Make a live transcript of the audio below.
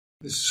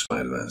This is my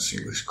advanced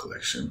English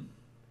collection.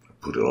 I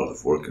put a lot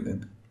of work in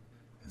it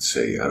and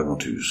say I don't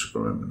want to use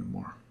SuperMemo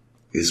anymore.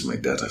 Is my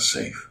data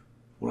safe?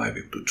 Will I be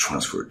able to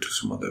transfer it to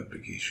some other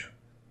application?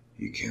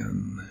 You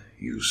can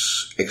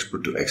use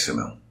export to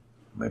XML.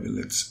 Maybe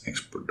let's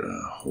export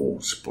the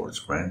whole sports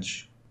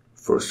branch.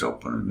 First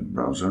open in the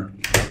browser.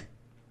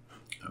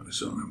 I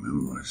was on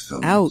memorized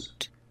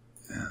elements.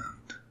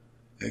 And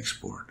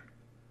export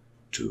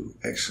to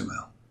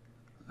XML.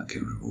 I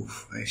can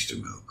remove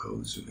HTML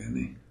codes if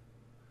any.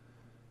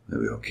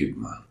 Maybe I'll keep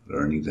my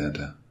learning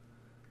data.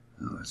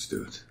 Now let's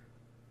do it.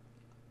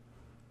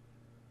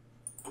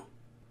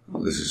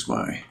 Well, this is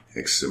my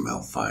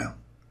XML file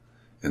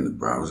in the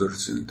browser.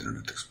 It's in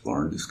Internet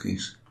Explorer in this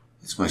case.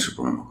 It's my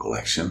SuperMemo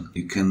collection.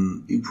 You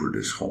can import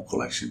this whole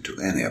collection to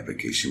any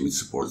application which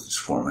supports this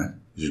format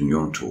using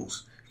your own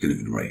tools. You can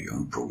even write your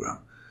own program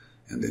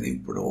and then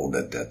import all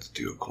that data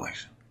to your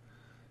collection.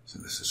 So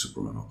this is a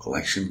SuperMemo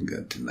collection.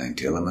 Got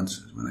 90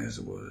 elements, as many as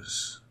there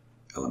was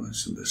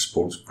elements in the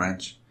sports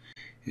branch.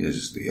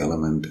 Here's the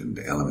element, and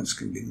the elements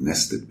can be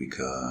nested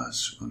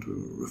because we want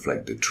to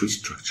reflect the tree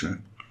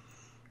structure.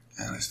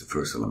 And as the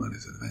first element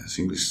is advanced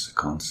English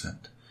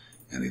concept,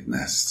 and it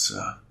nests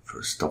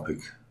first topic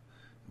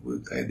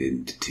with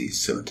identity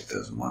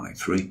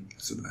 70,183.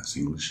 That's advanced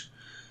English.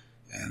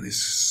 And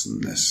this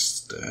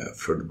nests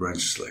further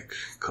branches like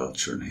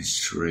culture and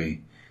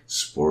history,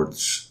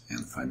 sports,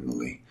 and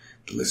finally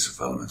the list of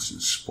elements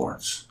in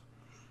sports.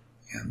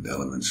 And the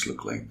elements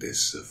look like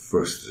this.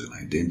 First is an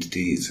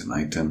identity, it's an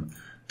item.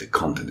 The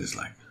content is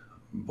like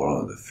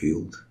ball of the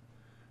field,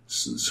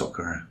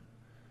 soccer.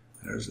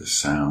 There's the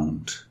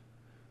sound.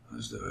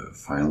 There's the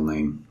file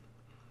name.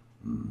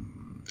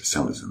 The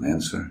sound is an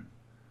answer.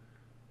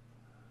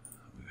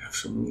 We have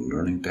some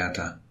learning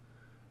data.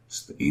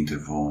 It's the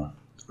interval,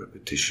 the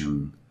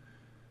repetition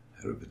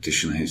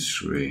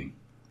history.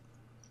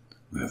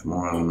 We have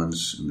more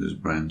elements in this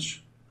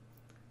branch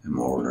and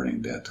more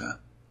learning data,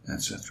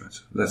 etc.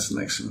 That's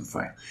an XML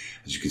file.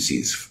 As you can see,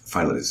 this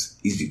file is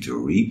easy to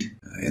read.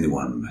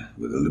 Anyone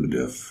with a little bit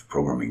of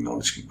programming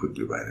knowledge can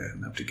quickly write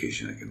an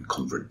application and can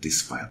convert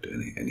this file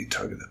to any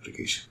target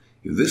application.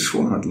 If this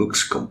format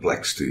looks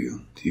complex to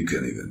you, you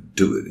can even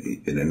do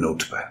it in a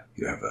notepad.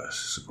 You have a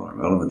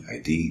SuperMemo element,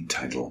 ID,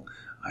 title,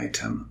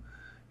 item.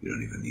 You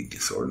don't even need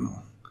this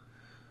ordinal.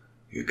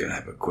 You can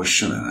have a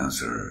question and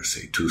answer,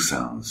 say 2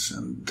 sounds,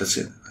 and that's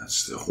it.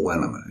 That's the whole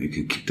element. You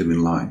can keep them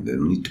in line. They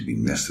don't need to be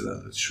nested out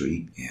of the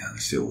tree, and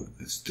it's still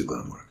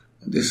going to work.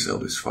 And this is how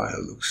this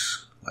file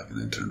looks like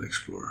an Internet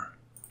Explorer.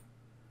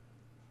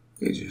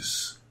 You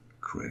just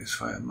create this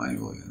file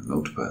manually in a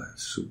notepad.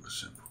 It's super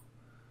simple.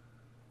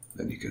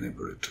 Then you can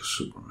import it to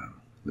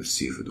SuperMemo. Let's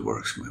see if it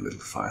works, my little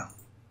file.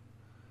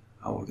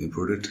 I will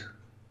import it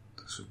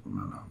to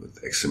SuperMemo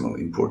with XML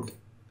import.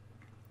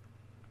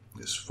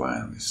 This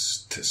file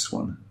is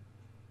test1.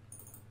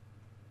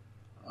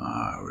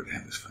 I already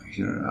have this file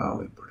here.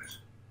 I'll import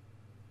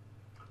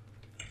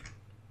it.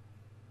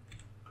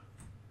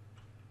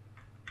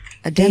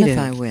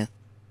 Identify with.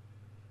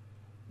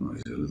 Oh,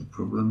 there's a little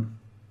problem.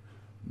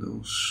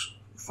 Those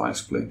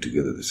files play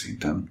together at the same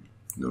time.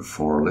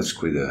 Therefore, let's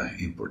create an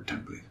import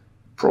template.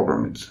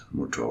 Program it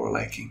more to our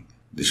liking.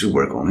 This should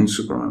work only in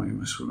SuperMemo, you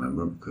must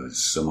remember, because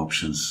some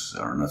options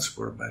are not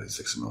supported by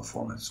this XML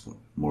format. It's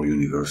more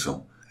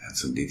universal, and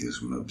some details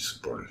will not be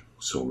supported.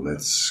 So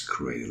let's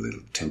create a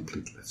little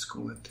template. Let's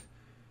call it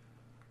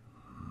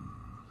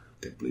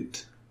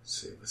template.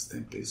 Save as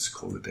templates.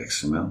 Call it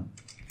XML.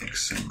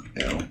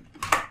 XML.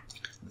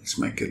 Let's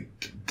make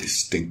it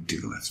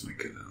distinctive. Let's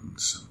make it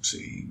some,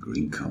 say,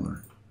 green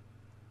color.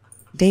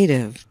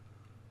 Dative.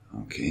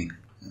 Okay.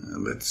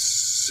 Let's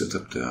set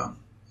up the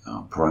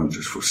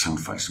parameters for sound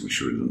files to make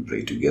sure they don't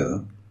play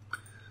together.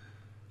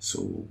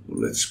 So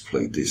let's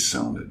play this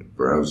sound at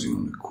browsing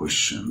on the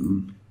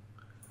question.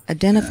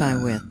 Identify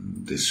with.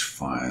 This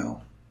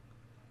file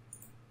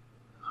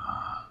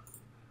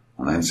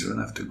on answer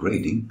and after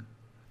grading.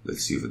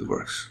 Let's see if it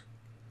works.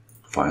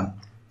 File,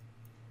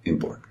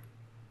 import,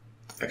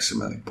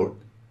 XML import,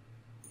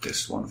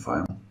 test1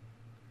 file.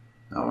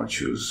 Now I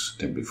choose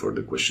template for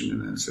the question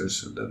and answer,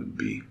 so that would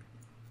be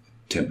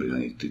template I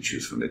need to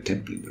choose from the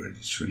template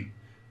registry.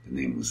 The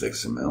name was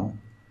XML.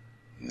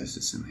 Yes,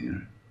 it's in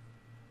here.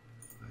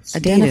 Let's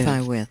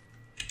Identify with.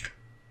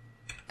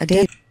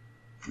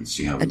 Let's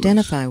see how it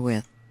Identify looks.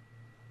 with.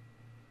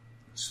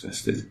 Let's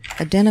test it.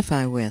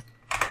 Identify with.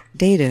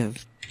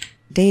 Dative.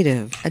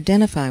 Dative.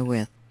 Identify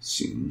with.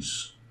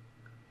 Seems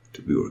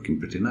to be working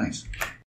pretty nice.